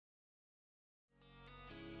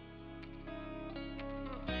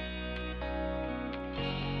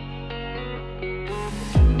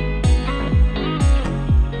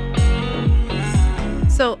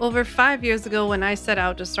So, over 5 years ago, when I set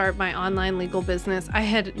out to start my online legal business, I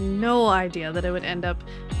had no idea that it would end up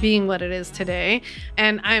being what it is today.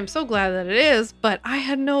 And I am so glad that it is, but I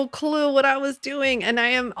had no clue what I was doing. And I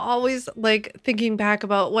am always like thinking back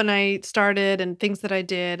about when I started and things that I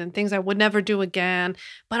did and things I would never do again,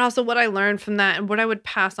 but also what I learned from that and what I would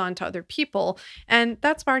pass on to other people. And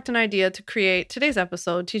that sparked an idea to create today's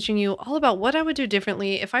episode, teaching you all about what I would do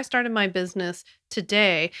differently if I started my business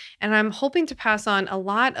today. And I'm hoping to pass on a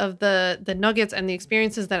lot of the nuggets and the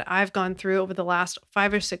experiences that I've gone through over the last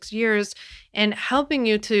 5 or 6 years, and helping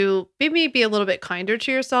you to maybe be a little bit kinder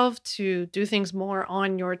to yourself, to do things more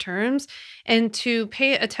on your terms, and to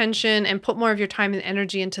pay attention and put more of your time and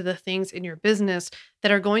energy into the things in your business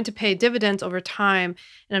that are going to pay dividends over time.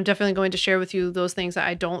 And I'm definitely going to share with you those things that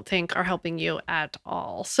I don't think are helping you at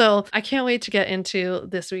all. So I can't wait to get into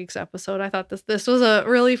this week's episode. I thought this was a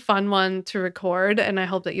really fun one to record, and I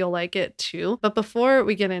hope that you'll like it too. But before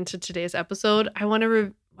we get into today's episode, I want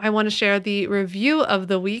to share the review of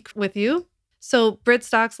the week with you. So Brit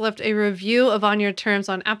Stocks left a review of On Your Terms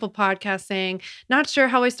on Apple Podcasts saying, "Not sure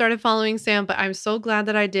how I started following Sam, but I'm so glad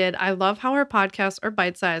that I did. I love how her podcasts are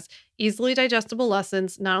bite-sized, easily digestible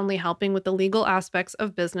lessons, not only helping with the legal aspects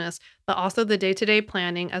of business, but also the day-to-day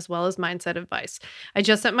planning as well as mindset advice. I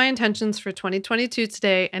just set my intentions for 2022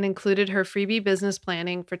 today and included her freebie business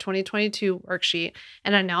planning for 2022 worksheet,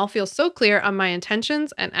 and I now feel so clear on my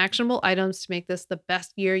intentions and actionable items to make this the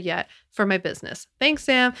best year yet for my business. Thanks,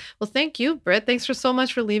 Sam." Well, thank you, Britt. Thanks so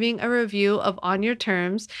much for leaving a review of On Your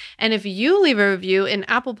Terms. And if you leave a review in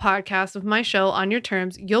Apple Podcasts of my show On Your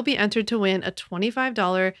Terms, you'll be entered to win a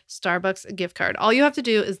 $25 Starbucks gift card. All you have to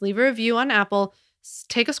do is leave a review on Apple,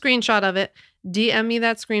 take a screenshot of it, DM me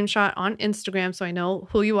that screenshot on Instagram so I know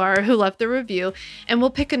who you are, who left the review, and we'll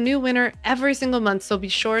pick a new winner every single month. So be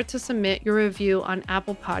sure to submit your review on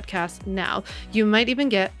Apple Podcasts now. You might even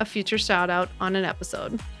get a future shout out on an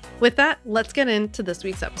episode. With that, let's get into this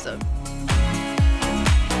week's episode.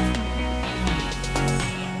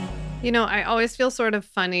 You know, I always feel sort of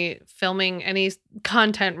funny filming any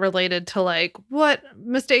content related to like what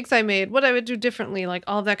mistakes I made, what I would do differently, like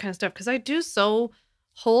all of that kind of stuff. Because I do so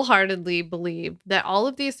wholeheartedly believe that all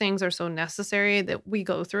of these things are so necessary that we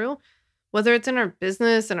go through, whether it's in our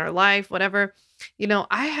business, in our life, whatever. You know,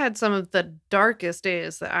 I had some of the darkest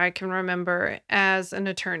days that I can remember as an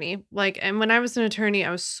attorney. And when I was an attorney, I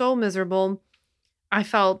was so miserable. I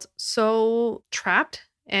felt so trapped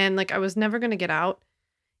and like I was never going to get out.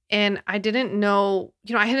 And I didn't know,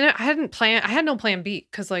 I had no plan B,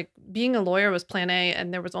 because like being a lawyer was plan A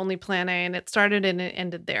and there was only plan A, and it started and it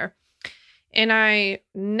ended there. And I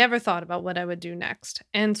never thought about what I would do next.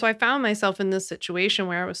 And so I found myself in this situation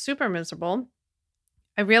where I was super miserable.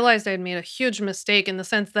 I realized I had made a huge mistake in the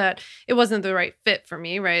sense that it wasn't the right fit for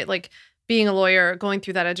me, right? Like being a lawyer, going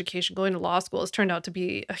through that education, going to law school has turned out to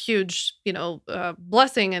be a huge,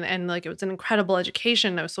 blessing. And like it was an incredible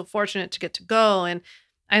education. I was so fortunate to get to go. And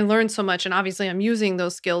I learned so much, and obviously I'm using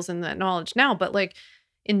those skills and that knowledge now, but like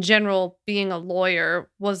in general, being a lawyer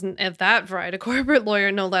wasn't of that variety. A corporate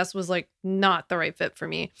lawyer, no less, was like not the right fit for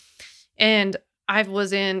me. And I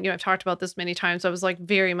was in, I've talked about this many times. I was like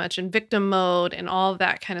very much in victim mode and all of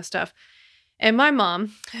that kind of stuff. And my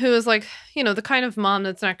mom, who is like, the kind of mom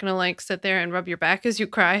that's not going to like sit there and rub your back as you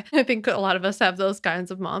cry. I think a lot of us have those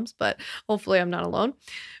kinds of moms, but hopefully I'm not alone.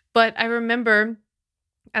 But I remember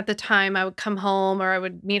at the time I would come home or I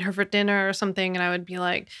would meet her for dinner or something, and I would be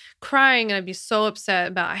like crying, and I'd be so upset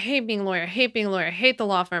about, I hate being a lawyer. I hate being a lawyer. I hate the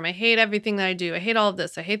law firm. I hate everything that I do. I hate all of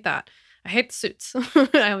this. I hate that. I hate the suits.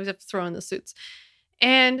 I always have to throw in the suits.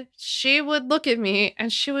 And she would look at me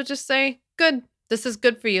and she would just say, "Good. This is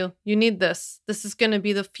good for you. You need this. This is going to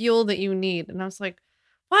be the fuel that you need." And I was like,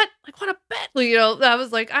 what? Like, what a bet. I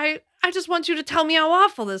was like, I just want you to tell me how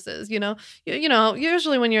awful this is,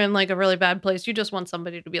 usually when you're in like a really bad place, you just want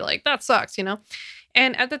somebody to be like, that sucks,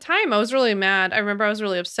 And at the time I was really mad. I remember I was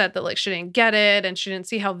really upset that like she didn't get it and she didn't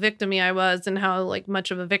see how victim-y I was and how like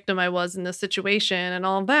much of a victim I was in this situation and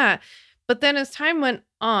all of that. But then as time went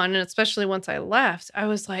on, and especially once I left, I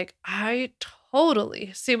was like, I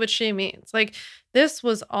totally see what she means. Like this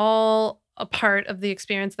was all a part of the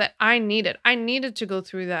experience that I needed. I needed to go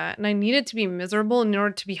through that, and I needed to be miserable in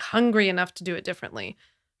order to be hungry enough to do it differently,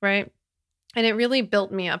 right? And it really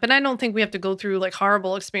built me up. And I don't think we have to go through like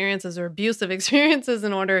horrible experiences or abusive experiences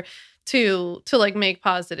in order to like make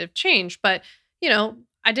positive change. But,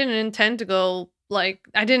 I didn't intend to go I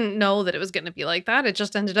didn't know that it was going to be like that. It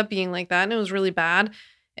just ended up being like that, and it was really bad,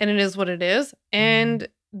 and it is what it is. And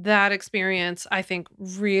that experience, I think,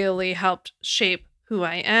 really helped shape who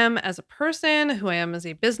I am as a person, who I am as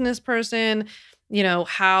a business person,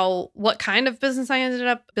 what kind of business I ended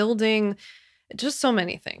up building, just so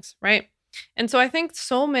many things, right? And so I think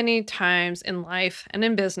so many times in life and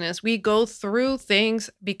in business, we go through things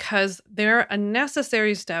because they're a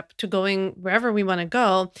necessary step to going wherever we want to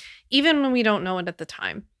go, even when we don't know it at the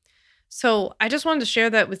time. So I just wanted to share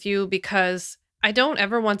that with you because I don't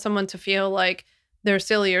ever want someone to feel like they're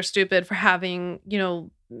silly or stupid for having,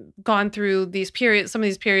 gone through some of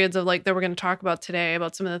these periods of like that we're going to talk about today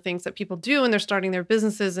about some of the things that people do when they're starting their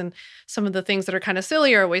businesses and some of the things that are kind of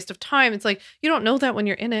silly or a waste of time. It's like you don't know that when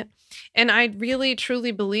you're in it. And I really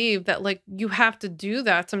truly believe that like you have to do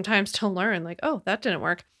that sometimes to learn like, oh, that didn't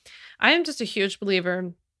work. I am just a huge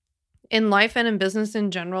believer in life and in business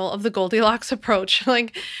in general of the Goldilocks approach.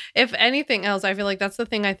 Like, if anything else, I feel like that's the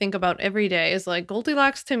thing I think about every day is like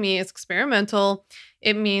Goldilocks to me is experimental.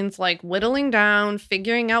 It means like whittling down,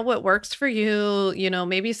 figuring out what works for you.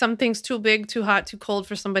 Maybe something's too big, too hot, too cold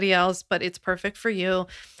for somebody else, but it's perfect for you.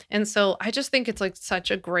 And so I just think it's like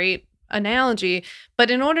such a great analogy.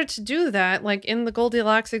 But in order to do that, like in the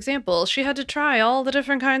Goldilocks example, she had to try all the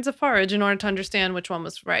different kinds of porridge in order to understand which one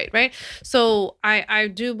was right, right? So I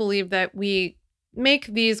do believe that we make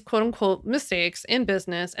these quote unquote mistakes in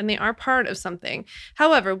business and they are part of something.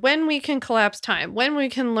 However, when we can collapse time, when we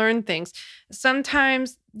can learn things,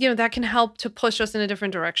 sometimes, that can help to push us in a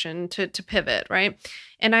different direction to pivot, right?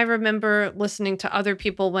 And I remember listening to other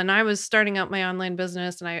people when I was starting out my online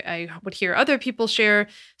business and I would hear other people share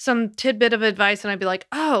some tidbit of advice and I'd be like,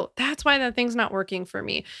 oh, that's why that thing's not working for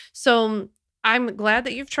me. So I'm glad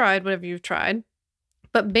that you've tried whatever you've tried.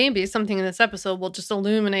 But maybe something in this episode will just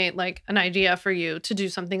illuminate like an idea for you to do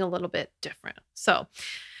something a little bit different. So,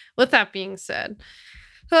 with that being said,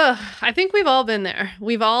 I think we've all been there.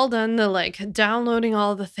 We've all done the like downloading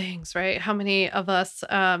all the things, right? How many of us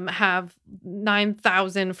have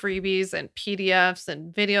 9,000 freebies and PDFs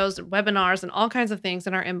and videos and webinars and all kinds of things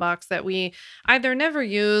in our inbox that we either never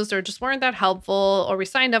used or just weren't that helpful or we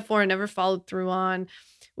signed up for and never followed through on?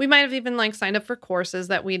 We might have even like signed up for courses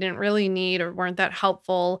that we didn't really need or weren't that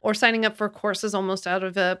helpful, or signing up for courses almost out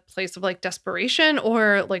of a place of like desperation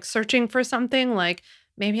or like searching for something like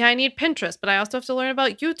maybe I need Pinterest, but I also have to learn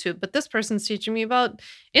about YouTube. But this person's teaching me about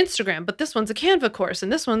Instagram, but this one's a Canva course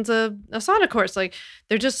and this one's a Asana course. Like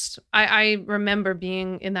they're just, I remember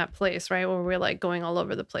being in that place, right? Where we're like going all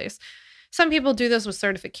over the place. Some people do this with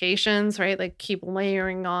certifications, right? Like keep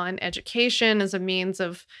layering on education as a means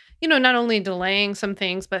of, not only delaying some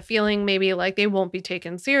things, but feeling maybe like they won't be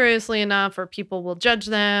taken seriously enough or people will judge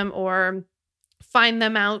them or find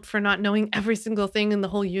them out for not knowing every single thing in the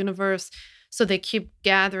whole universe. So they keep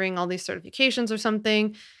gathering all these certifications or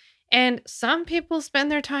something. And some people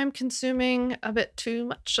spend their time consuming a bit too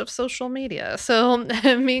much of social media. So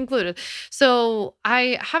me included. So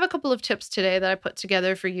I have a couple of tips today that I put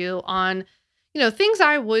together for you on things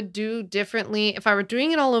I would do differently if I were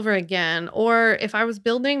doing it all over again, or if I was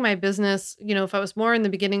building my business, if I was more in the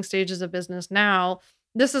beginning stages of business now,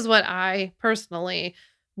 this is what I personally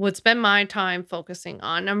would spend my time focusing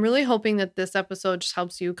on. I'm really hoping that this episode just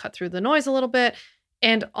helps you cut through the noise a little bit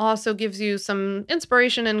and also gives you some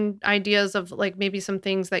inspiration and ideas of like maybe some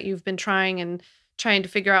things that you've been trying to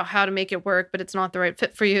figure out how to make it work, but it's not the right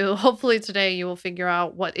fit for you. Hopefully today you will figure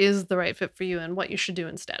out what is the right fit for you and what you should do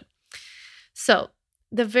instead. So,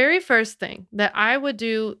 the very first thing that I would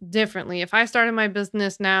do differently if I started my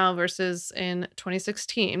business now versus in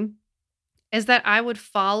 2016 is that I would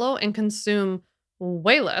follow and consume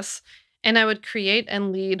way less and I would create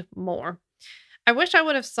and lead more. I wish I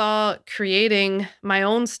would have saw creating my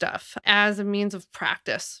own stuff as a means of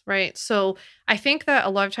practice, right? So, I think that a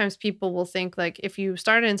lot of times people will think like if you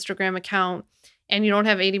start an Instagram account and you don't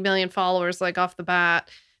have 80 million followers like off the bat,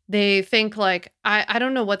 they think like I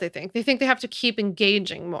don't know what they think. They think they have to keep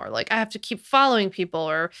engaging more. Like I have to keep following people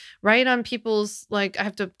or write on people's like I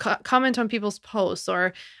have to comment on people's posts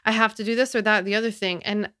or I have to do this or that the other thing.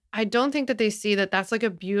 And I don't think that they see that that's like a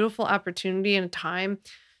beautiful opportunity and a time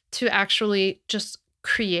to actually just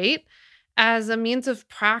create as a means of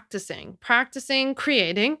practicing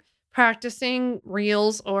creating, practicing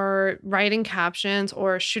reels or writing captions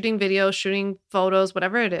or shooting videos, shooting photos,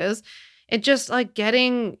 whatever it is. It just like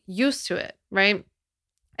getting used to it, right?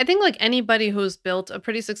 I think like anybody who's built a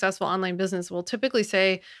pretty successful online business will typically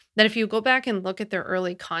say that if you go back and look at their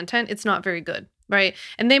early content, it's not very good, right?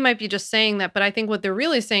 And they might be just saying that, but I think what they're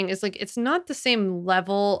really saying is like it's not the same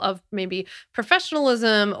level of maybe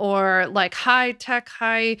professionalism or like high tech,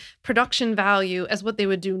 high production value as what they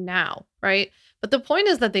would do now, right? But the point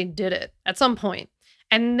is that they did it at some point.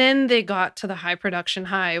 And then they got to the high production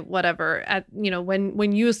high whatever at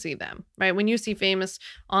when you see them, right? When you see famous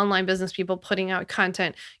online business people putting out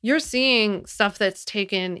content, you're seeing stuff that's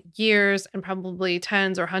taken years and probably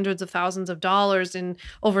tens or hundreds of thousands of dollars in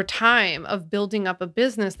over time of building up a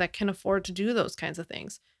business that can afford to do those kinds of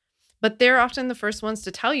things. But they're often the first ones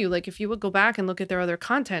to tell you, like, if you would go back and look at their other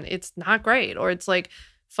content, it's not great, or it's like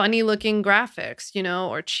funny looking graphics,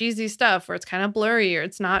 or cheesy stuff, or it's kind of blurry, or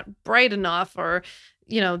it's not bright enough, or,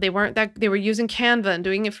 they were using Canva and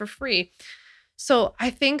doing it for free. So I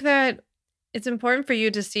think that it's important for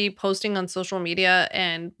you to see posting on social media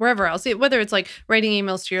and wherever else, whether it's like writing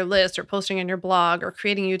emails to your list or posting on your blog or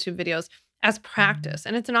creating YouTube videos as practice.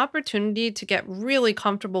 And it's an opportunity to get really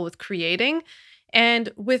comfortable with creating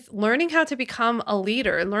and with learning how to become a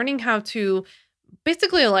leader, learning how to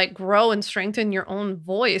basically like grow and strengthen your own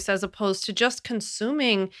voice as opposed to just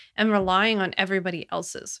consuming and relying on everybody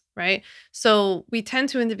else's, right? So we tend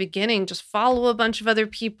to, in the beginning, just follow a bunch of other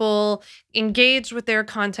people, engage with their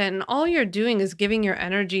content, and all you're doing is giving your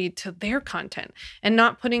energy to their content and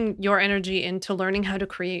not putting your energy into learning how to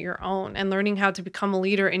create your own and learning how to become a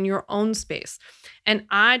leader in your own space. And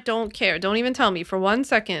I don't care. Don't even tell me for 1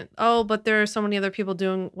 second, oh, but there are so many other people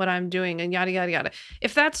doing what I'm doing and yada, yada, yada.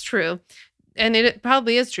 If that's true, and it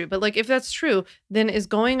probably is true, but like if that's true, then is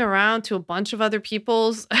going around to a bunch of other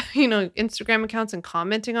people's, Instagram accounts and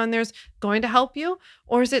commenting on theirs going to help you?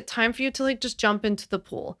 Or is it time for you to like just jump into the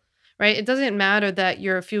pool, right? It doesn't matter that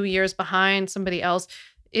you're a few years behind somebody else.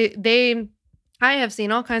 I have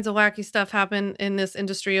seen all kinds of wacky stuff happen in this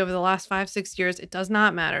industry over the last 5, 6 years. It does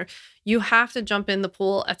not matter. You have to jump in the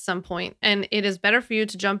pool at some point, and it is better for you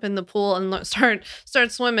to jump in the pool and start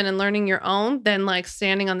swimming and learning your own than like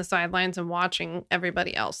standing on the sidelines and watching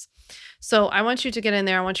everybody else. So I want you to get in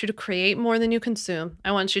there. I want you to create more than you consume.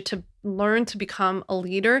 I want you to learn to become a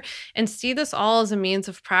leader and see this all as a means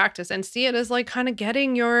of practice and see it as like kind of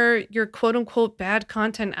getting your quote unquote bad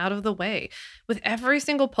content out of the way. With every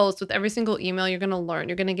single post, with every single email, you're going to learn,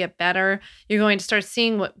 you're going to get better. You're going to start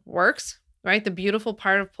seeing what works. Right. The beautiful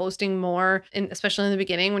part of posting more, and especially in the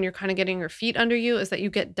beginning when you're kind of getting your feet under you, is that you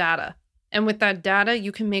get data. And with that data,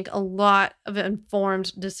 you can make a lot of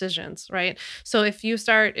informed decisions, right? So if you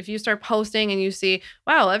start posting and you see,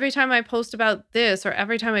 wow, every time I post about this, or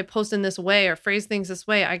every time I post in this way or phrase things this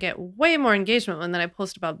way, I get way more engagement when then I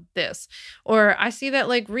post about this. Or I see that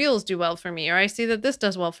like reels do well for me, or I see that this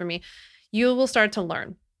does well for me. You will start to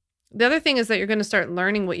learn. The other thing is that you're going to start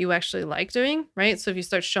learning what you actually like doing, right? So if you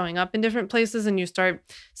start showing up in different places and you start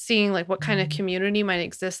seeing like what kind of community might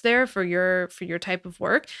exist there for your type of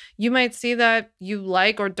work, you might see that you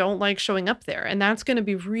like or don't like showing up there. And that's going to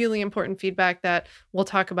be really important feedback that we'll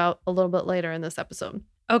talk about a little bit later in this episode.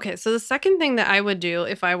 Okay, so the second thing that I would do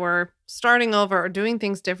if I were starting over or doing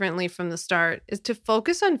things differently from the start is to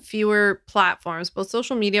focus on fewer platforms, both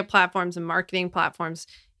social media platforms and marketing platforms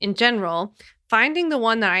in general, finding the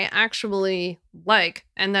one that I actually like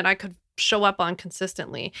and that I could show up on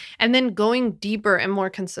consistently, and then going deeper and more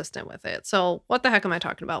consistent with it. So what the heck am I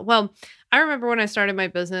talking about? Well, I remember when I started my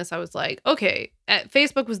business, I was like, okay,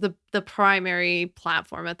 Facebook was the primary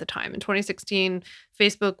platform at the time. In 2016,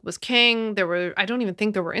 Facebook was king. I don't even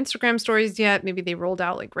think there were Instagram stories yet. Maybe they rolled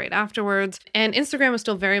out like right afterwards. And Instagram was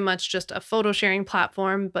still very much just a photo sharing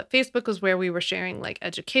platform, but Facebook was where we were sharing like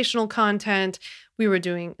educational content. We were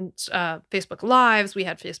doing Facebook Lives. We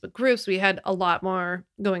had Facebook groups. We had a lot more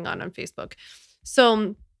going on Facebook.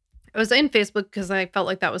 So I was in Facebook because I felt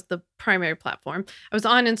like that was the primary platform. I was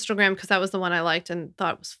on Instagram because that was the one I liked and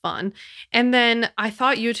thought was fun. And then I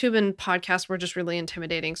thought YouTube and podcasts were just really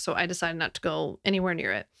intimidating. So I decided not to go anywhere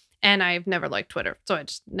near it. And I've never liked Twitter. So I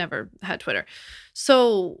just never had Twitter.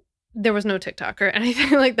 So there was no TikTok or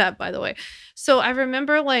anything like that, by the way. So I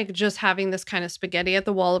remember like just having this kind of spaghetti at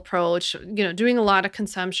the wall approach, doing a lot of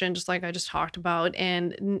consumption, just like I just talked about,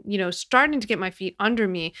 and, starting to get my feet under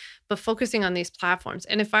me, but focusing on these platforms.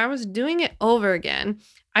 And if I was doing it over again,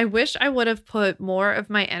 I wish I would have put more of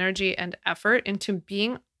my energy and effort into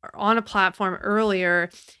being on a platform earlier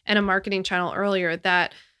and a marketing channel earlier.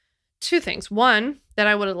 That two things. One, that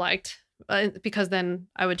I would have liked because then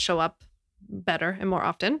I would show up better and more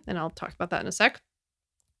often. And I'll talk about that in a sec.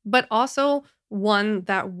 But also one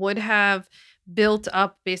that would have built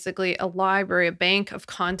up basically a library, a bank of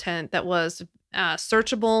content that was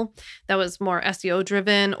searchable, that was more SEO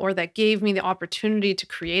driven, or that gave me the opportunity to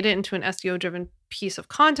create it into an SEO driven piece of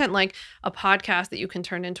content, like a podcast that you can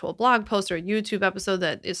turn into a blog post, or a YouTube episode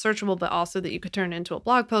that is searchable, but also that you could turn into a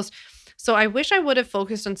blog post. So I wish I would have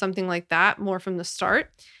focused on something like that more from the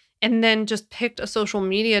start, and then just picked a social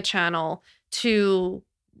media channel to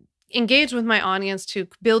engage with my audience, to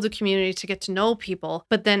build a community, to get to know people,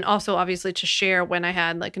 but then also obviously to share when I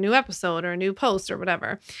had like a new episode or a new post or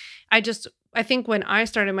whatever. I think when I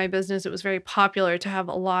started my business, it was very popular to have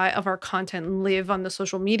a lot of our content live on the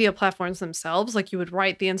social media platforms themselves. Like you would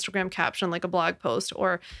write the Instagram caption like a blog post,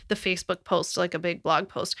 or the Facebook post like a big blog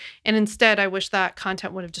post. And instead, I wish that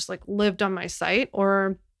content would have just like lived on my site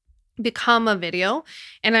or become a video.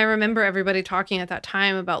 And I remember everybody talking at that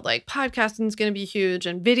time about like podcasting is going to be huge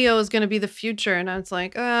and video is going to be the future. And I was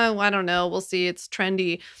like, I don't know. We'll see. It's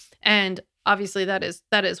trendy. And obviously that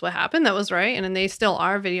is what happened. That was right. And then they still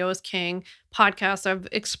are. Video is king. Podcasts have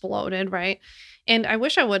exploded, right? And I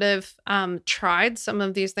wish I would have tried some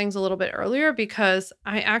of these things a little bit earlier, because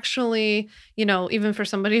I actually, even for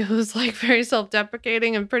somebody who's like very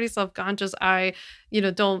self-deprecating and pretty self-conscious, I,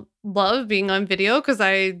 don't love being on video because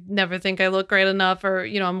I never think I look great enough, or,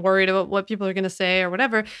 I'm worried about what people are going to say or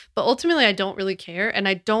whatever. But ultimately, I don't really care. And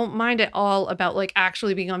I don't mind at all about like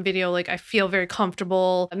actually being on video. Like I feel very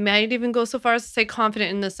comfortable. I might even go so far as to say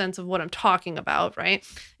confident in the sense of what I'm talking about, right?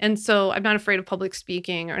 And so I'm not afraid of public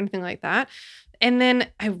speaking or anything like that. And then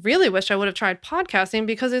I really wish I would have tried podcasting,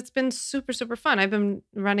 because it's been super, super fun. I've been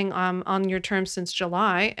running On Your Terms since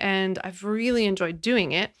July, and I've really enjoyed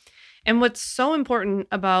doing it. And what's so important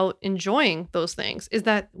about enjoying those things is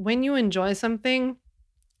that when you enjoy something,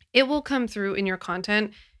 it will come through in your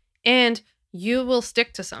content, and you will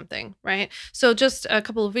stick to something, right? So just a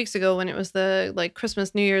couple of weeks ago, when it was the like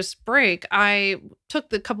Christmas, New Year's break, I took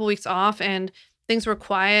the couple weeks off and things were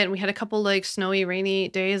quiet, and we had a couple like snowy, rainy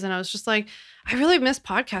days. And I was just like, I really miss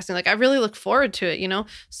podcasting. Like I really look forward to it.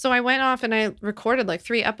 So I went off and I recorded like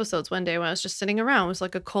 3 episodes one day when I was just sitting around. It was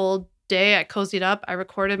like a cold day. I cozied up. I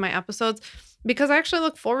recorded my episodes because I actually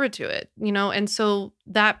look forward to it, And so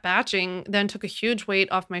that batching then took a huge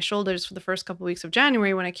weight off my shoulders for the first couple of weeks of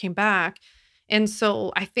January when I came back. And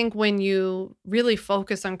so I think when you really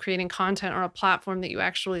focus on creating content on a platform that you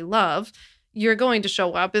actually love, you're going to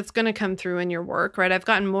show up. It's going to come through in your work, right? I've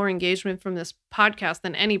gotten more engagement from this podcast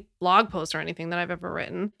than any blog post or anything that I've ever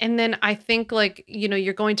written. And then I think like,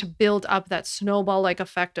 you're going to build up that snowball like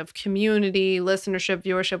effect of community, listenership,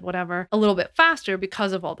 viewership, whatever, a little bit faster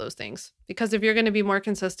because of all those things. Because if you're going to be more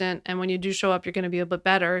consistent, and when you do show up, you're going to be a bit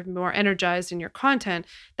better, more energized in your content,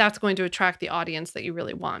 that's going to attract the audience that you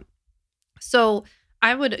really want. So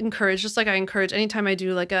I would encourage, just like I encourage anytime I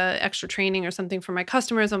do like a extra training or something for my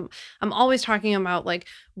customers, I'm always talking about like,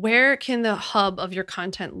 where can the hub of your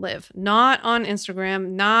content live? Not on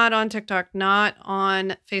Instagram, not on TikTok, not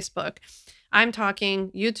on Facebook. I'm talking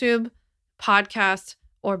YouTube, podcast,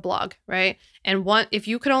 or blog, right? And if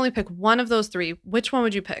you could only pick one of those 3, which one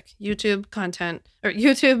would you pick? YouTube content, or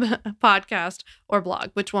YouTube, podcast, or blog?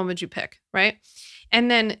 Which one would you pick, right? And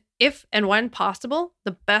then if and when possible,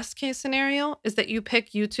 the best case scenario is that you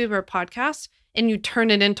pick YouTube or podcast and you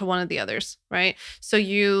turn it into one of the others, right? So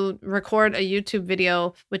you record a YouTube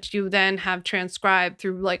video, which you then have transcribed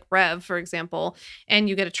through like Rev, for example, and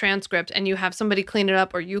you get a transcript, and you have somebody clean it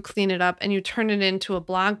up or you clean it up, and you turn it into a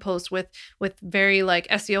blog post with very like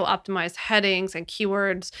SEO optimized headings and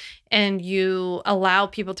keywords, and you allow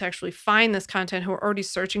people to actually find this content who are already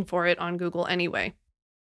searching for it on Google anyway.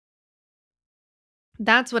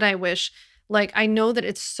 That's what I wish. Like, I know that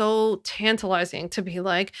it's so tantalizing to be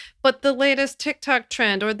like, but the latest TikTok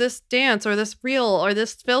trend, or this dance, or this reel, or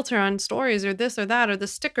this filter on stories, or this or that, or the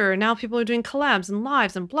sticker. And now people are doing collabs and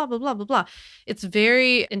lives and blah, blah, blah, blah, blah. It's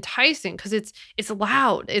very enticing because it's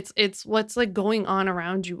loud. It's what's like going on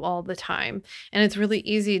around you all the time. And it's really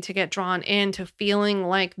easy to get drawn into feeling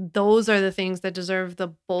like those are the things that deserve the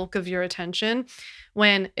bulk of your attention.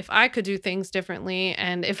 When if I could do things differently,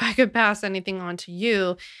 and if I could pass anything on to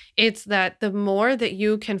you, it's that the more that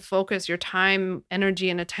you can focus your time, energy,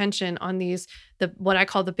 and attention on what I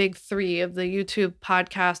call the big 3 of the YouTube,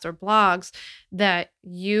 podcast, or blogs, that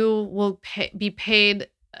you will be paid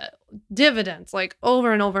dividends like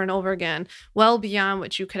over and over and over again, well beyond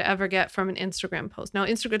what you could ever get from an Instagram post. Now,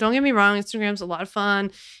 Instagram, don't get me wrong, Instagram's a lot of fun.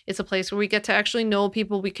 It's a place where we get to actually know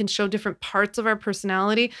people. We can show different parts of our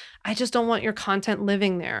personality. I just don't want your content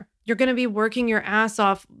living there. You're going to be working your ass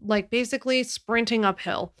off, like basically sprinting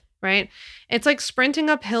uphill, right? It's like sprinting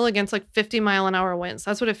uphill against like 50-mile-an-hour winds.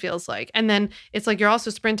 That's what it feels like. And then it's like you're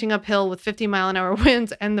also sprinting uphill with 50-mile-an-hour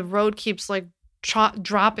winds, and the road keeps like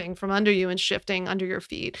dropping from under you and shifting under your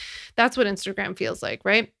feet. That's what Instagram feels like,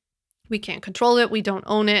 right? We can't control it. We don't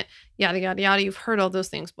own it. Yada, yada, yada. You've heard all those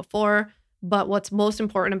things before. But what's most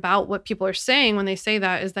important about what people are saying when they say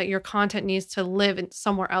that is that your content needs to live in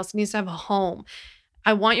somewhere else. It needs to have a home.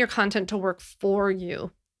 I want your content to work for you,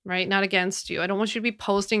 right? Not against you. I don't want you to be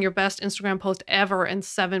posting your best Instagram post ever and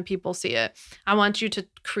 7 people see it. I want you to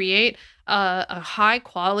create a high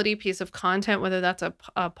quality piece of content, whether that's a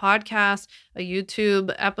podcast, a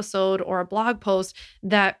YouTube episode, or a blog post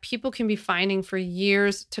that people can be finding for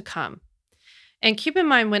years to come. And keep in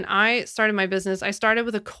mind, when I started my business, I started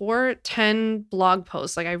with a core 10 blog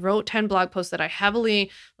posts. Like I wrote 10 blog posts that I heavily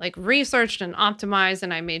like researched and optimized,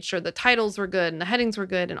 and I made sure the titles were good and the headings were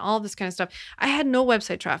good and all this kind of stuff. I had no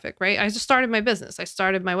website traffic, right? I just started my business. I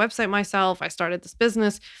started my website myself. I started this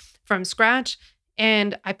business from scratch.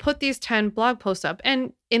 And I put these 10 blog posts up.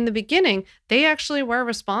 And in the beginning, they actually were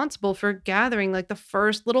responsible for gathering like the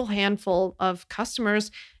first little handful of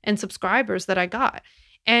customers and subscribers that I got.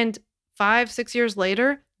 And 5, 6 years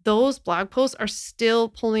later, those blog posts are still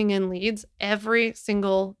pulling in leads every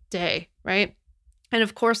single day, right? And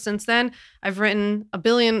of course, since then, I've written a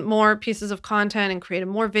billion more pieces of content and created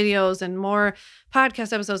more videos and more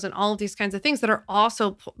podcast episodes and all of these kinds of things that are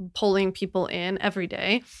also pulling people in every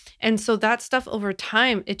day. And so that stuff over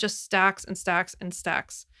time, it just stacks and stacks and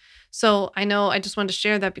stacks. So I know I just wanted to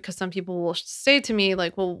share that because some people will say to me,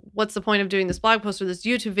 like, well, what's the point of doing this blog post or this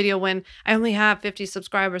YouTube video when I only have 50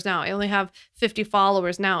 subscribers now? I only have 50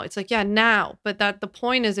 followers now. It's like, yeah, now. But that the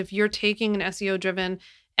point is, if you're taking an SEO driven,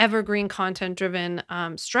 evergreen content driven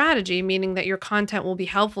strategy, meaning that your content will be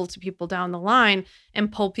helpful to people down the line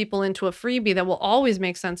and pull people into a freebie that will always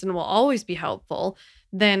make sense and will always be helpful,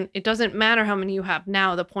 then it doesn't matter how many you have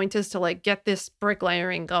now. The point is to like get this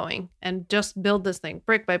bricklayering going and just build this thing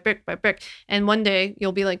brick by brick by brick. And one day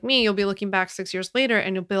you'll be like me, you'll be looking back 6 years later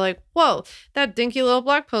and you'll be like, whoa, that dinky little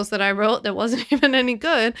blog post that I wrote that wasn't even any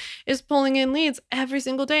good is pulling in leads every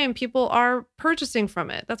single day and people are purchasing from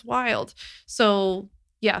it. That's wild. So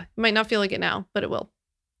yeah, you might not feel like it now, but it will.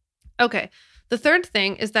 Okay. The third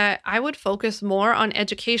thing is that I would focus more on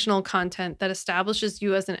educational content that establishes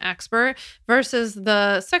you as an expert versus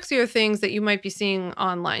the sexier things that you might be seeing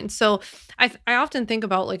online. So I often think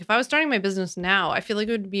about like if I was starting my business now, I feel like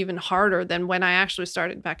it would be even harder than when I actually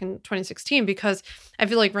started back in 2016 because I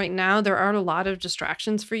feel like right now there are a lot of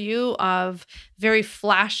distractions for you of very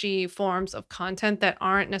flashy forms of content that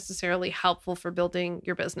aren't necessarily helpful for building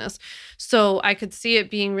your business. So I could see it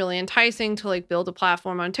being really enticing to like build a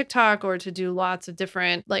platform on TikTok or to do lots of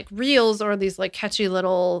different like reels or these like catchy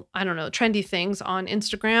little, I don't know, trendy things on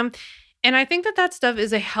Instagram. And I think that that stuff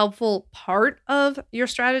is a helpful part of your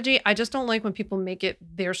strategy. I just don't like when people make it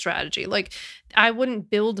their strategy. Like I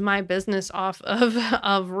wouldn't build my business off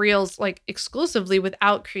of reels like exclusively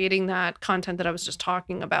without creating that content that I was just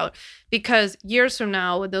talking about. Because years from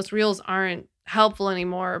now, when those reels aren't helpful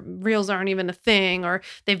anymore, reels aren't even a thing, or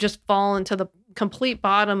they've just fallen to the complete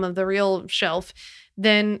bottom of the reel shelf,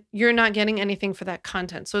 then you're not getting anything for that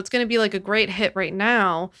content. So it's going to be like a great hit right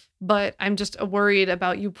now, but I'm just worried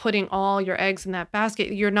about you putting all your eggs in that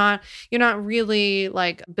basket. You're not really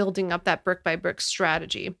like building up that brick by brick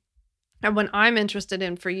strategy. And what I'm interested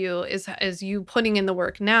in for you is you putting in the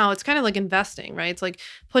work now. It's kind of like investing, right? It's like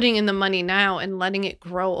putting in the money now and letting it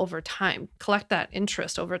grow over time. Collect that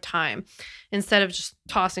interest over time instead of just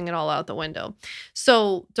tossing it all out the window.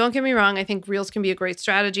 So don't get me wrong. I think Reels can be a great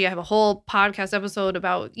strategy. I have a whole podcast episode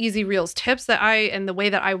about easy Reels tips and the way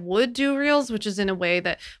that I would do Reels, which is in a way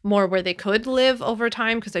that more where they could live over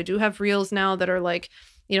time. Because I do have Reels now that are like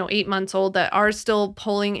 8 months old that are still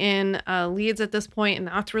pulling in leads at this point, and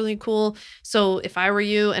that's really cool. So if I were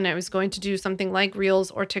you and I was going to do something like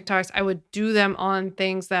Reels or TikToks, I would do them on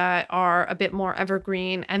things that are a bit more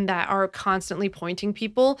evergreen and that are constantly pointing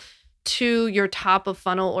people to your top of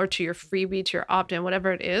funnel or to your freebie, to your opt-in,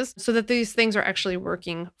 whatever it is, so that these things are actually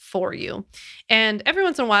working for you. And every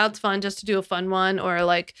once in a while, it's fun just to do a fun one or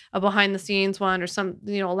like a behind the scenes one or some,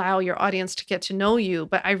 allow your audience to get to know you.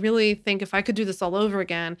 But I really think if I could do this all over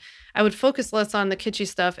again, I would focus less on the kitschy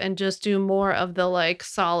stuff and just do more of the like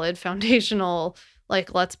solid foundational,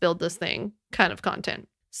 like let's build this thing kind of content.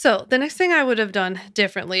 So the next thing I would have done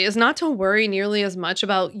differently is not to worry nearly as much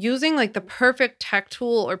about using like the perfect tech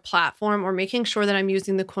tool or platform or making sure that I'm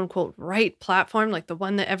using the quote unquote right platform, like the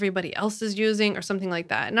one that everybody else is using or something like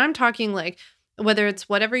that. And I'm talking like whether it's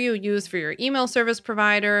whatever you use for your email service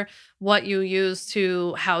provider, what you use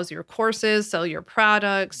to house your courses, sell your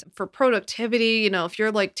products, for productivity, if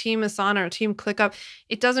you're like Team Asana or Team ClickUp,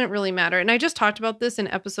 it doesn't really matter. And I just talked about this in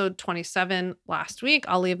episode 27 last week.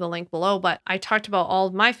 I'll leave the link below, but I talked about all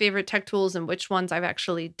of my favorite tech tools and which ones I've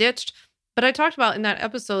actually ditched. But I talked about in that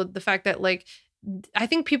episode the fact that like, I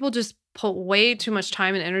think people just put way too much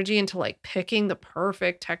time and energy into like picking the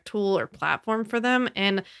perfect tech tool or platform for them.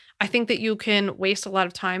 And I think that you can waste a lot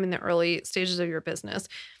of time in the early stages of your business.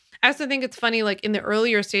 I also think it's funny, like in the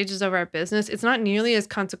earlier stages of our business, it's not nearly as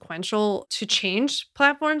consequential to change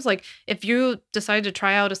platforms. Like if you decide to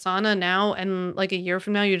try out Asana now and like a year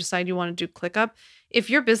from now you decide you want to do ClickUp, if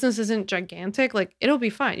your business isn't gigantic, like it'll be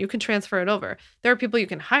fine. You can transfer it over. There are people you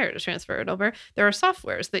can hire to transfer it over. There are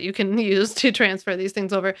softwares that you can use to transfer these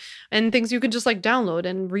things over and things you can just like download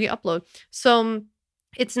and re-upload. So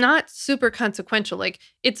it's not super consequential. Like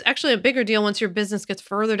it's actually a bigger deal once your business gets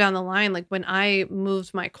further down the line. Like when I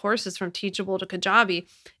moved my courses from Teachable to Kajabi,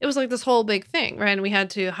 it was like this whole big thing, right? And we had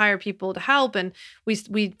to hire people to help, and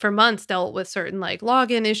we for months dealt with certain like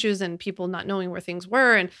login issues and people not knowing where things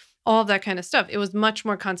were and all of that kind of stuff. It was much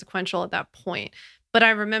more consequential at that point. But I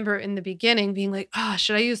remember in the beginning being like, oh,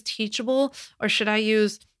 should I use Teachable or should I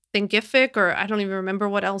use Thinkific? Or I don't even remember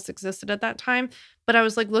what else existed at that time. But I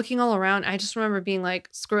was like looking all around. I just remember being like,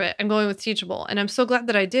 screw it, I'm going with Teachable. And I'm so glad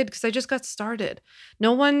that I did because I just got started.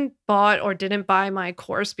 No one bought or didn't buy my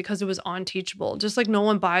course because it was on Teachable. Just like no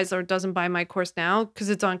one buys or doesn't buy my course now because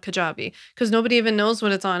it's on Kajabi. Because nobody even knows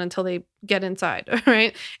what it's on until they get inside,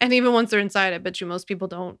 right? And even once they're inside, I bet you most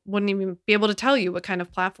people wouldn't even be able to tell you what kind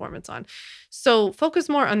of platform it's on. So focus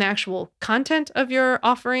more on the actual content of your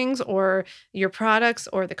offerings or your products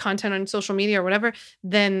or the content on social media or whatever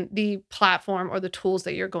than the platform or the tools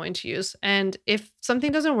that you're going to use. And if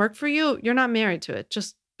something doesn't work for you, you're not married to it.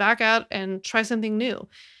 Just back out and try something new.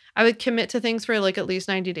 I would commit to things for like at least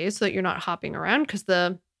 90 days so that you're not hopping around because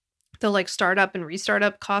the like startup and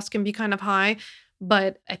restartup costs can be kind of high.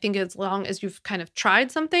 But I think as long as you've kind of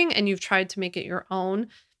tried something and you've tried to make it your own,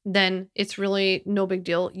 then it's really no big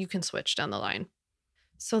deal. You can switch down the line.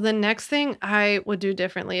 So the next thing I would do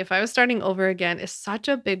differently if I was starting over again is such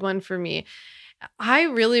a big one for me. I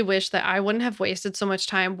really wish that I wouldn't have wasted so much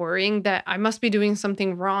time worrying that I must be doing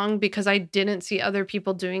something wrong because I didn't see other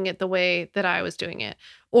people doing it the way that I was doing it.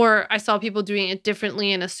 Or I saw people doing it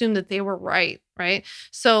differently and assumed that they were right. Right.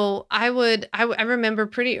 So I remember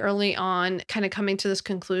pretty early on kind of coming to this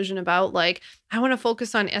conclusion about like, I want to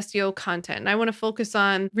focus on SEO content and I want to focus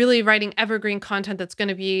on really writing evergreen content that's going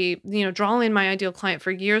to be, drawing in my ideal client for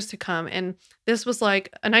years to come. And this was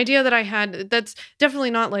like an idea that I had that's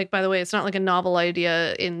definitely not like, by the way, it's not like a novel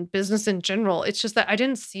idea in business in general. It's just that I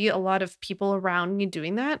didn't see a lot of people around me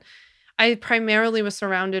doing that. I primarily was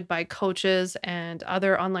surrounded by coaches and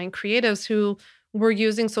other online creatives who were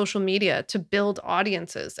using social media to build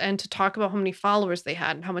audiences and to talk about how many followers they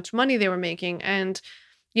had and how much money they were making and,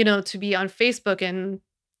 to be on Facebook and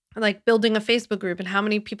like building a Facebook group and how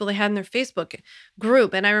many people they had in their Facebook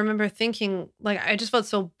group. And I remember thinking like I just felt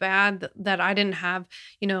so bad that I didn't have,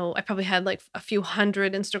 I probably had like a few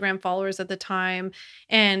hundred Instagram followers at the time.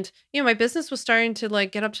 And, my business was starting to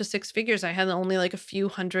like get up to six figures. I had only like a few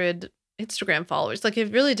hundred Instagram followers. Like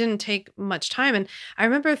it really didn't take much time. And I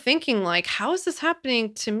remember thinking like, how is this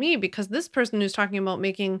happening to me? Because this person who's talking about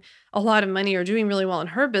making a lot of money or doing really well in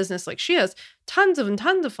her business, like she has tons and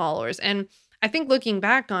tons of followers. And I think looking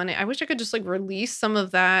back on it, I wish I could just like release some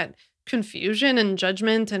of that confusion and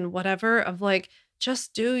judgment and whatever of like,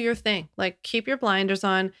 just do your thing. Like keep your blinders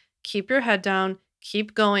on, keep your head down,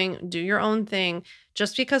 keep going, do your own thing.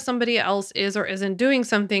 Just because somebody else is or isn't doing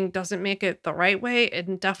something doesn't make it the right way.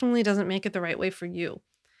 It definitely doesn't make it the right way for you.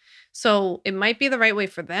 So it might be the right way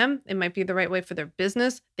for them. It might be the right way for their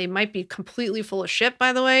business. They might be completely full of shit,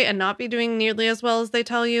 by the way, and not be doing nearly as well as they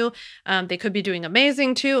tell you. They could be doing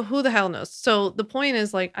amazing too. Who the hell knows? So the point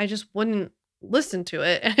is like, I just wouldn't listen to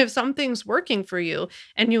it. And if something's working for you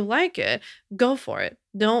and you like it, go for it.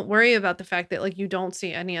 Don't worry about the fact that like you don't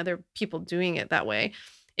see any other people doing it that way.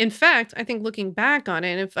 In fact, I think looking back on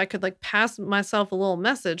it, and if I could like pass myself a little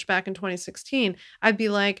message back in 2016, I'd be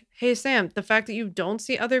like, hey, Sam, the fact that you don't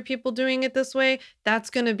see other people doing it this way, that's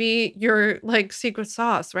going to be your like secret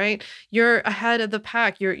sauce, right? You're ahead of the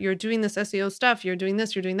pack. You're doing this SEO stuff. You're doing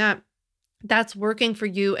this, you're doing that. That's working for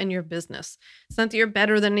you and your business. It's not that you're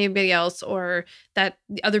better than anybody else or that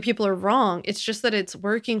the other people are wrong. It's just that it's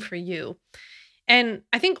working for you. And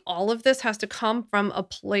I think all of this has to come from a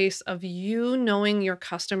place of you knowing your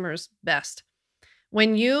customers best.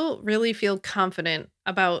 When you really feel confident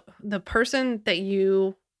about the person that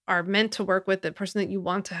you are meant to work with, the person that you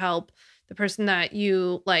want to help, the person that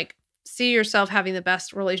you like see yourself having the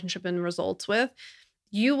best relationship and results with,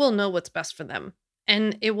 you will know what's best for them.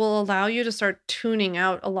 And it will allow you to start tuning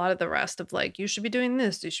out a lot of the rest of like, you should be doing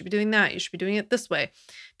this, you should be doing that, you should be doing it this way,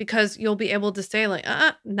 because you'll be able to say, like,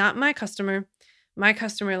 not my customer. My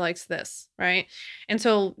customer likes this, right? And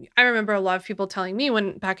so I remember a lot of people telling me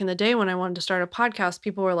when back in the day when I wanted to start a podcast,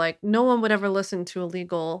 people were like, no one would ever listen to a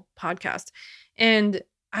legal podcast. And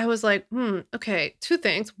I was like, okay, two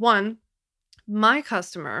things. One, my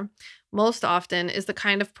customer most often is the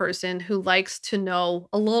kind of person who likes to know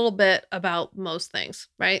a little bit about most things,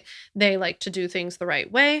 right? They like to do things the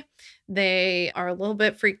right way. They are a little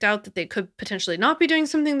bit freaked out that they could potentially not be doing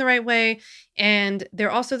something the right way. And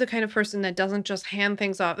they're also the kind of person that doesn't just hand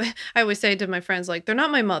things off. I always say to my friends, like, they're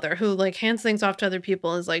not my mother who like hands things off to other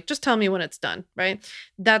people and is like, just tell me when it's done, right?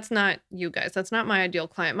 That's not you guys. That's not my ideal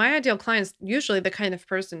client. My ideal client is usually the kind of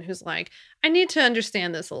person who's like, I need to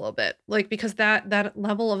understand this a little bit, like because that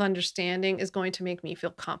level of understanding is going to make me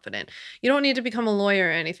feel confident. You don't need to become a lawyer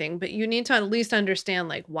or anything, but you need to at least understand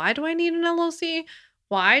like why do I need an LLC?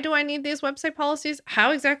 Why do I need these website policies?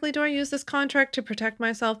 How exactly do I use this contract to protect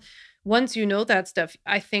myself? Once you know that stuff,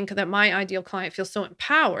 I think that my ideal client feels so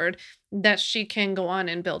empowered that she can go on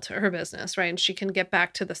and build her business, right? And she can get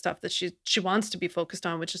back to the stuff that she wants to be focused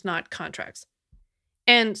on, which is not contracts.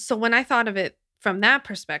 And so when I thought of it from that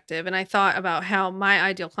perspective, and I thought about how my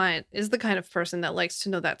ideal client is the kind of person that likes to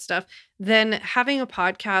know that stuff, then having a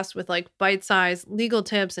podcast with like bite-sized legal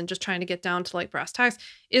tips and just trying to get down to like brass tacks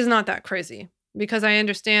is not that crazy because I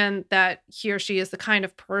understand that he or she is the kind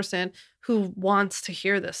of person who wants to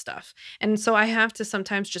hear this stuff. And so I have to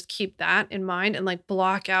sometimes just keep that in mind and like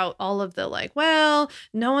block out all of the like, well,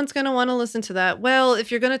 no one's going to want to listen to that. Well,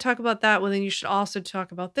 if you're going to talk about that, well, then you should also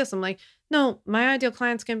talk about this. I'm like, no, my ideal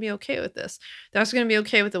client's going to be okay with this. They're also going to be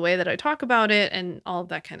okay with the way that I talk about it and all of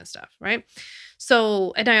that kind of stuff, right?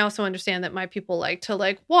 So, and I also understand that my people like to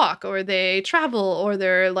like walk or they travel or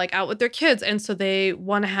they're like out with their kids. And so they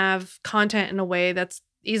want to have content in a way that's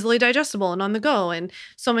easily digestible and on the go. And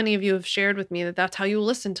so many of you have shared with me that that's how you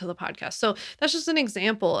listen to the podcast. So that's just an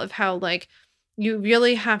example of how like you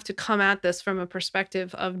really have to come at this from a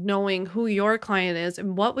perspective of knowing who your client is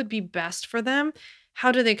and what would be best for them.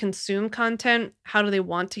 How do they consume content? How do they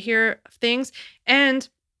want to hear things? And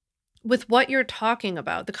with what you're talking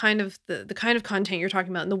about, the kind of content you're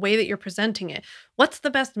talking about and the way that you're presenting it, what's the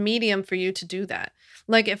best medium for you to do that?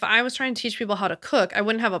 Like if I was trying to teach people how to cook, I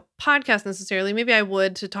wouldn't have a podcast necessarily. Maybe I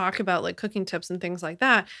would to talk about like cooking tips and things like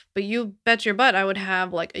that. But you bet your butt I would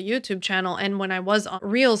have like a YouTube channel. And when I was on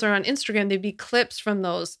Reels or on Instagram, there'd be clips from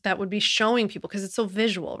those that would be showing people because it's so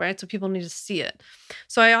visual, right? So people need to see it.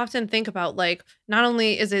 So I often think about like, not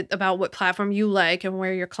only is it about what platform you like and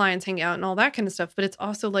where your clients hang out and all that kind of stuff, but it's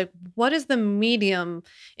also like, what is the medium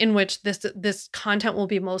in which this content will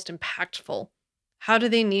be most impactful? How do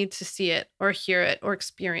they need to see it or hear it or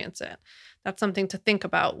experience it? That's something to think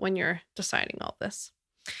about when you're deciding all this.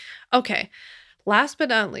 Okay. Last but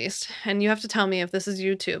not least, and you have to tell me if this is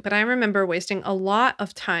you too, but I remember wasting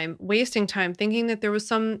time thinking that there was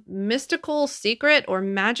some mystical secret or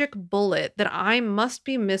magic bullet that I must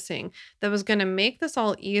be missing that was going to make this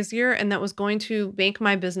all easier and that was going to make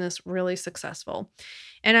my business really successful.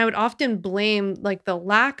 And I would often blame like the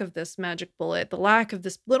lack of this magic bullet, the lack of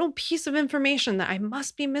this little piece of information that I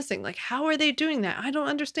must be missing. Like, how are they doing that? I don't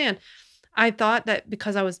understand. I thought that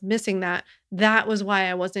because I was missing that, that was why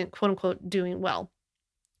I wasn't quote unquote doing well,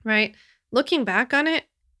 right? Looking back on it,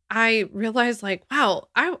 I realized like, wow,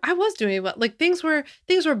 I was doing well. Like things were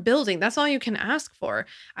building. That's all you can ask for.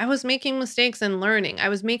 I was making mistakes and learning. I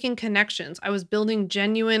was making connections. I was building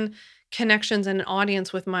genuine connections and an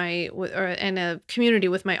audience with and a community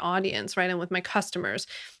with my audience, right? And with my customers.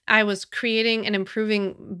 I was creating and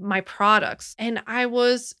improving my products. And I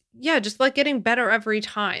was, yeah, just like getting better every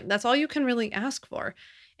time. That's all you can really ask for.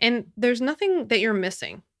 And there's nothing that you're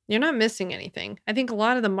missing. You're not missing anything. I think a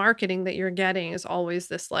lot of the marketing that you're getting is always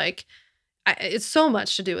this like, it's so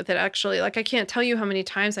much to do with it actually. Like I can't tell you how many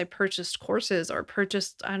times I purchased courses or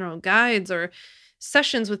purchased, I don't know, guides or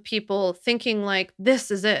sessions with people thinking like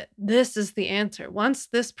this is it. This is the answer. Once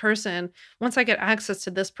I get access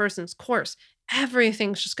to this person's course,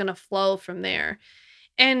 everything's just going to flow from there.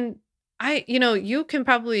 And you can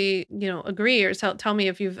probably, agree or tell me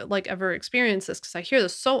if you've like ever experienced this because I hear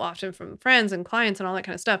this so often from friends and clients and all that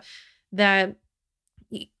kind of stuff that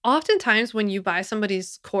oftentimes when you buy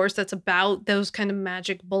somebody's course that's about those kind of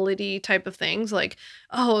magic bullety type of things like,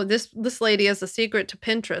 oh, this lady has a secret to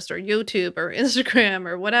Pinterest or YouTube or Instagram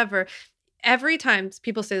or whatever, every time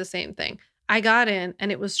people say the same thing. I got in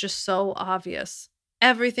and it was just so obvious.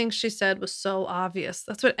 Everything she said was so obvious.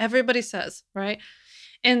 That's what everybody says, right?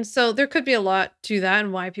 And so there could be a lot to that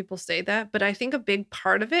and why people say that. But I think a big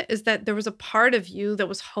part of it is that there was a part of you that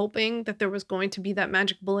was hoping that there was going to be that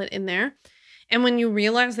magic bullet in there. And when you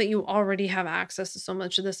realize that you already have access to so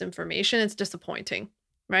much of this information, it's disappointing,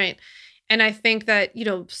 right? And I think that,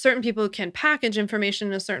 certain people can package information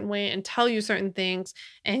in a certain way and tell you certain things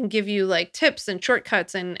and give you like tips and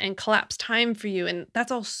shortcuts and collapse time for you. And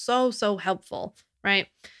that's all so, so helpful, right?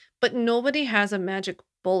 But nobody has a magic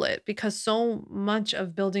bullet because so much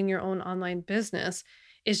of building your own online business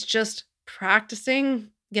is just practicing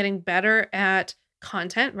getting better at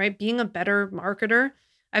content, right? Being a better marketer.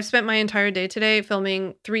 I've spent my entire day today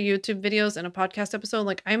filming 3 YouTube videos and a podcast episode.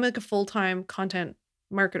 Like I'm like a full-time content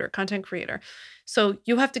marketer, content creator. So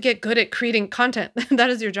you have to get good at creating content. That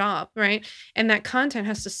is your job, right? And that content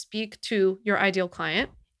has to speak to your ideal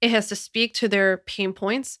client. It has to speak to their pain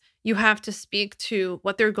points. You have to speak to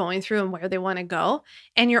what they're going through and where they want to go.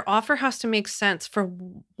 And your offer has to make sense for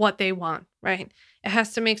what they want, right? It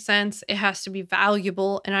has to make sense. It has to be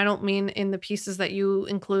valuable. And I don't mean in the pieces that you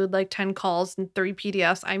include like 10 calls and 30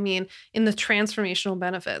 PDFs. I mean in the transformational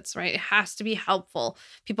benefits, right? It has to be helpful.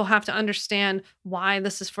 People have to understand why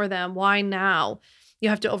this is for them, why now. You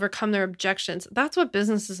have to overcome their objections. That's what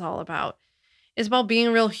business is all about. It's about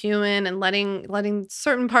being real human and letting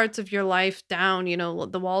certain parts of your life down,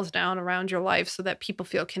 the walls down around your life so that people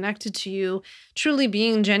feel connected to you, truly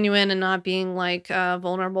being genuine and not being like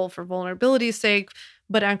vulnerable for vulnerability's sake,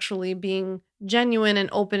 but actually being genuine and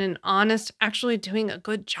open and honest, actually doing a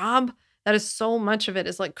good job. That is so much of it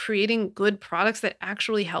is like creating good products that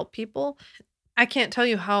actually help people. I can't tell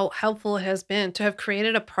you how helpful it has been to have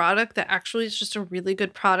created a product that actually is just a really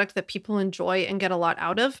good product that people enjoy and get a lot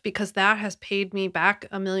out of, because that has paid me back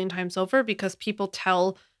a million times over because people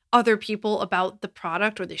tell other people about the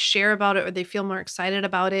product or they share about it or they feel more excited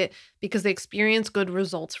about it because they experience good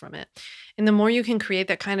results from it. And the more you can create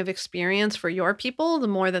that kind of experience for your people, the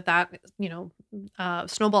more that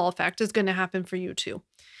snowball effect is going to happen for you too.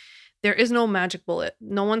 There is no magic bullet.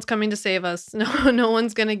 No one's coming to save us. No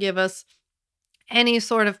one's going to give us any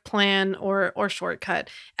sort of plan or shortcut.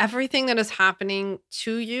 Everything that is happening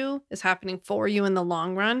to you is happening for you in the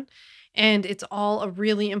long run. And it's all a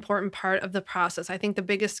really important part of the process. I think the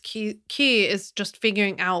biggest key is just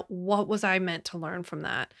figuring out, what was I meant to learn from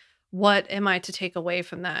that? What am I to take away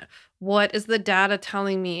from that? What is the data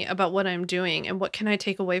telling me about what I'm doing? And what can I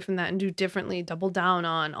take away from that and do differently, double down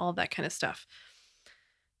on, all that kind of stuff.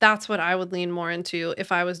 That's what I would lean more into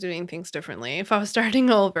if I was doing things differently. If I was starting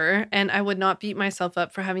over, and I would not beat myself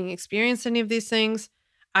up for having experienced any of these things.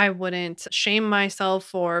 I wouldn't shame myself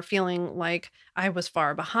for feeling like I was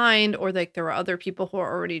far behind or like there were other people who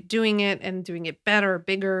are already doing it and doing it better,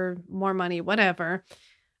 bigger, more money, whatever.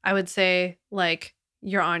 I would say, like,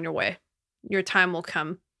 you're on your way. Your time will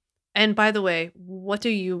come. And by the way, what do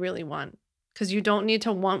you really want? Because you don't need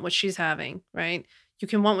to want what she's having, right? You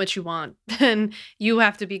can want what you want. And you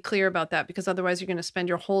have to be clear about that, because otherwise you're going to spend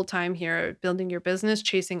your whole time here building your business,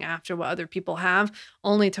 chasing after what other people have,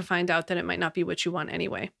 only to find out that it might not be what you want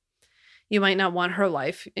anyway. You might not want her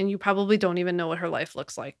life, and you probably don't even know what her life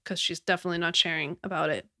looks like, because she's definitely not sharing about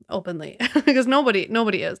it openly. Because nobody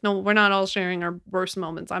is. No, we're not all sharing our worst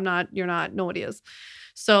moments. I'm not, you're not, nobody is.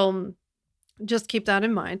 So just keep that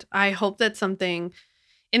in mind. I hope that something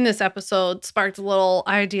in this episode sparked a little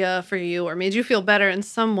idea for you or made you feel better in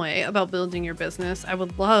some way about building your business. I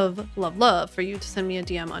would love, love, love for you to send me a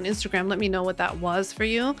DM on Instagram. Let me know what that was for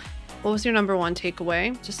you. What was your number one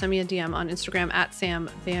takeaway? Just send me a DM on Instagram at Sam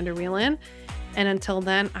Vanderwielen. And until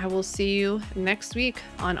then, I will see you next week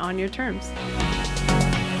on Your Terms.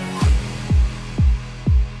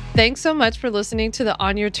 Thanks so much for listening to the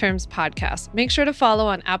On Your Terms podcast. Make sure to follow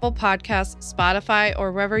on Apple Podcasts, Spotify,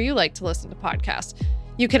 or wherever you like to listen to podcasts.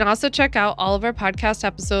 You can also check out all of our podcast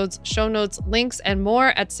episodes, show notes, links, and more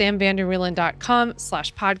at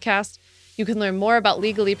samvanderwielen.com/podcast. You can learn more about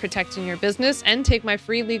legally protecting your business and take my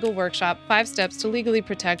free legal workshop, 5 Steps to Legally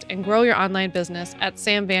Protect and Grow Your Online Business at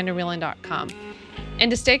samvanderwielen.com.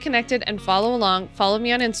 And to stay connected and follow along, follow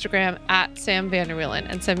me on Instagram at Sam Vanderwielen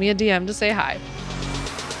and send me a DM to say hi.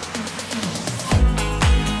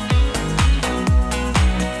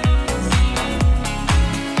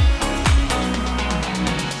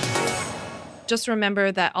 Just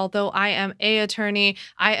remember that although I am an attorney,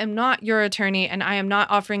 I am not your attorney, and I am not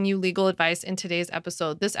offering you legal advice in today's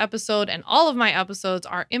episode. This episode and all of my episodes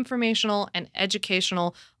are informational and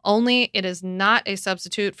educational only. It is not a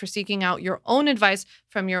substitute for seeking out your own advice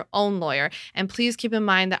from your own lawyer. And please keep in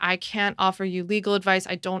mind that I can't offer you legal advice.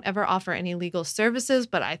 I don't ever offer any legal services,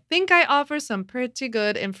 but I think I offer some pretty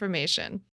good information.